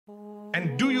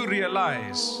And do you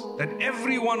realize that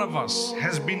every one of us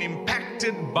has been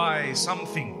impacted by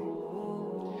something?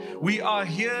 We are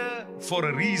here for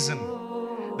a reason.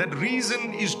 That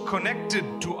reason is connected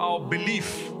to our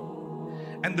belief.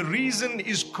 And the reason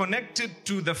is connected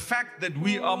to the fact that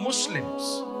we are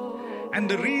Muslims. And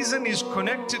the reason is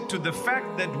connected to the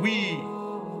fact that we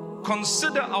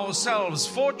consider ourselves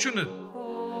fortunate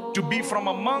to be from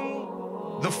among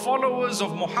the followers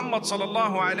of Muhammad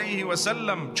sallallahu alayhi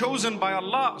wasallam, chosen by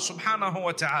Allah subhanahu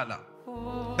wa ta'ala.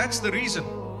 That's the reason.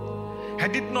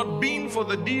 Had it not been for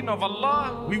the deen of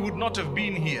Allah, we would not have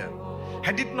been here.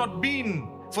 Had it not been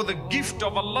for the gift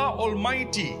of Allah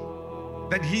Almighty,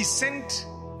 that He sent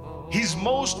His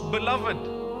most beloved,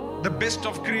 the best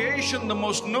of creation, the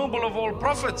most noble of all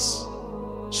prophets,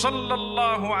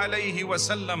 sallallahu alayhi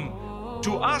wasallam,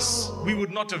 to us, we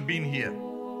would not have been here.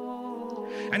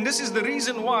 And this is the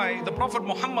reason why the Prophet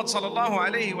Muhammad sallallahu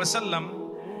alayhi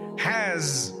wasallam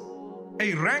has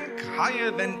a rank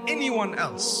higher than anyone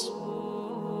else.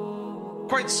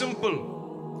 Quite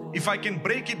simple. If I can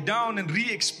break it down and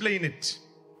re-explain it.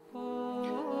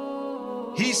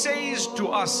 He says to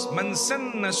us, "Man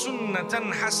sanna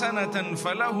sunnatan hasanatan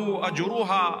falahu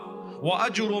ajruha wa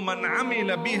ajru man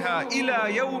amila biha ila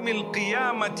yawmil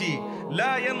qiyamati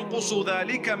la yanqusu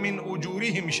dhalika min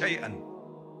ujurihim shay'an."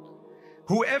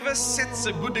 Whoever sets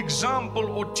a good example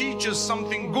or teaches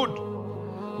something good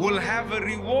will have a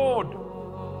reward,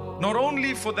 not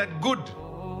only for that good,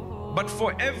 but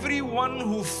for everyone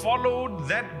who followed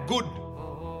that good,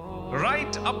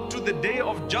 right up to the day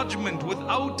of judgment,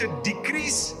 without a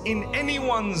decrease in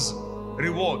anyone's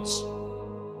rewards.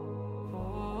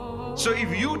 So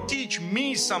if you teach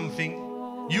me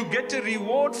something, you get a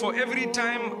reward for every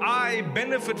time I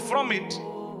benefit from it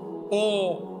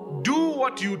or do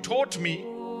what you taught me.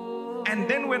 And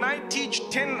then when I teach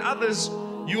 10 others,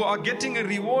 you are getting a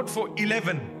reward for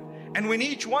 11. And when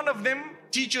each one of them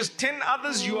teaches 10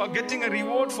 others, you are getting a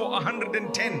reward for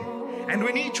 110. And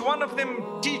when each one of them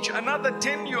teach another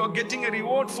 10, you are getting a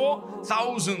reward for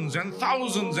thousands and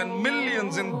thousands and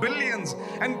millions and billions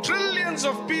and trillions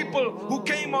of people who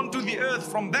came onto the earth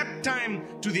from that time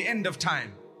to the end of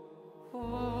time.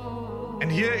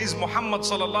 And here is Muhammad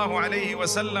sallallahu alayhi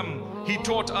wasallam. He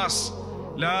taught us,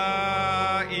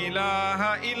 La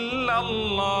ilaha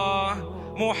illallah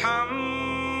Muhammadur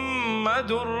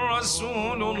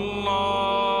Rasulullah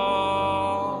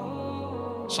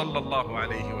sallallahu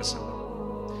alayhi wasallam.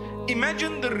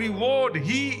 Imagine the reward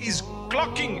he is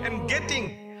clocking and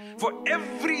getting for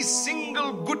every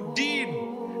single good deed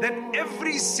that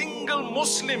every single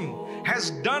Muslim has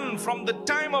done from the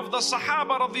time of the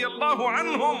Sahaba radiyallahu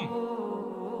anhum.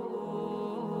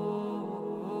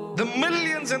 The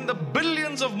millions and the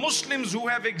billions of Muslims who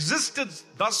have existed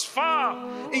thus far,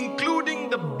 including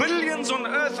the billions on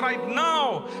earth right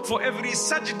now, for every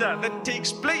sajda that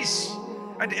takes place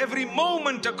at every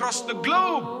moment across the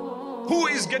globe, who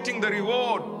is getting the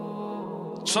reward?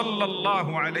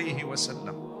 Sallallahu alayhi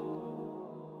wasallam.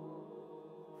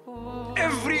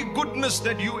 Every goodness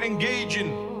that you engage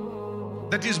in,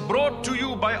 that is brought to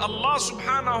you by Allah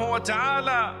subhanahu wa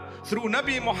ta'ala through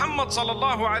Nabi Muhammad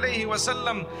sallallahu alayhi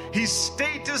wasallam, his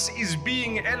status is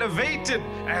being elevated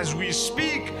as we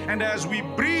speak and as we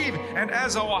breathe and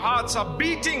as our hearts are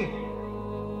beating.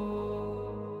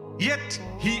 Yet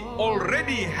he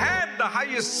already had the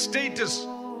highest status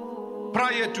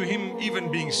prior to him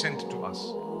even being sent to us.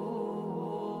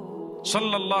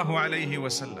 Sallallahu alayhi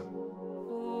wasallam.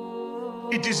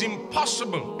 It is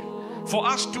impossible for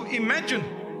us to imagine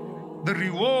the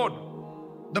reward,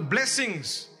 the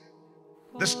blessings,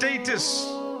 the status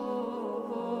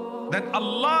that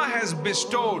Allah has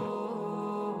bestowed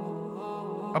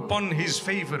upon His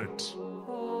favorite,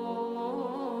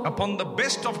 upon the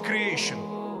best of creation,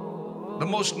 the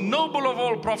most noble of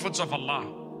all prophets of Allah.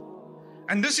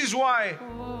 And this is why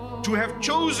to have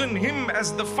chosen him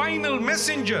as the final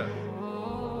messenger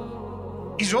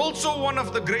is also one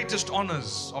of the greatest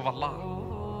honors of Allah.